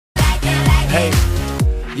Hey,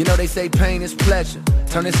 you know they say pain is pleasure.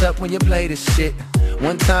 Turn this up when you play this shit.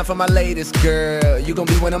 One time for my latest girl, you gon'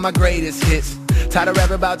 be one of my greatest hits. Tired of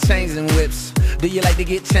rapping about chains and whips. Do you like to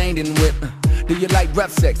get chained and whipped? Do you like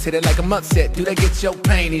rough sex? Hit it like I'm upset. Do they get your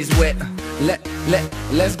panties wet?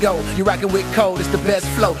 Let's go. You rockin' with Cole, it's the best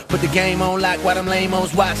flow. Put the game on lock while them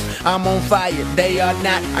lame-os watch. I'm on fire, they are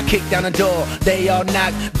not. I kick down the door, they all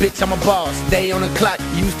knock. Bitch, I'm a boss, they on the clock.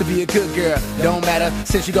 You used to be a good girl, don't matter.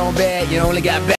 Since you gone bad, you only got bad.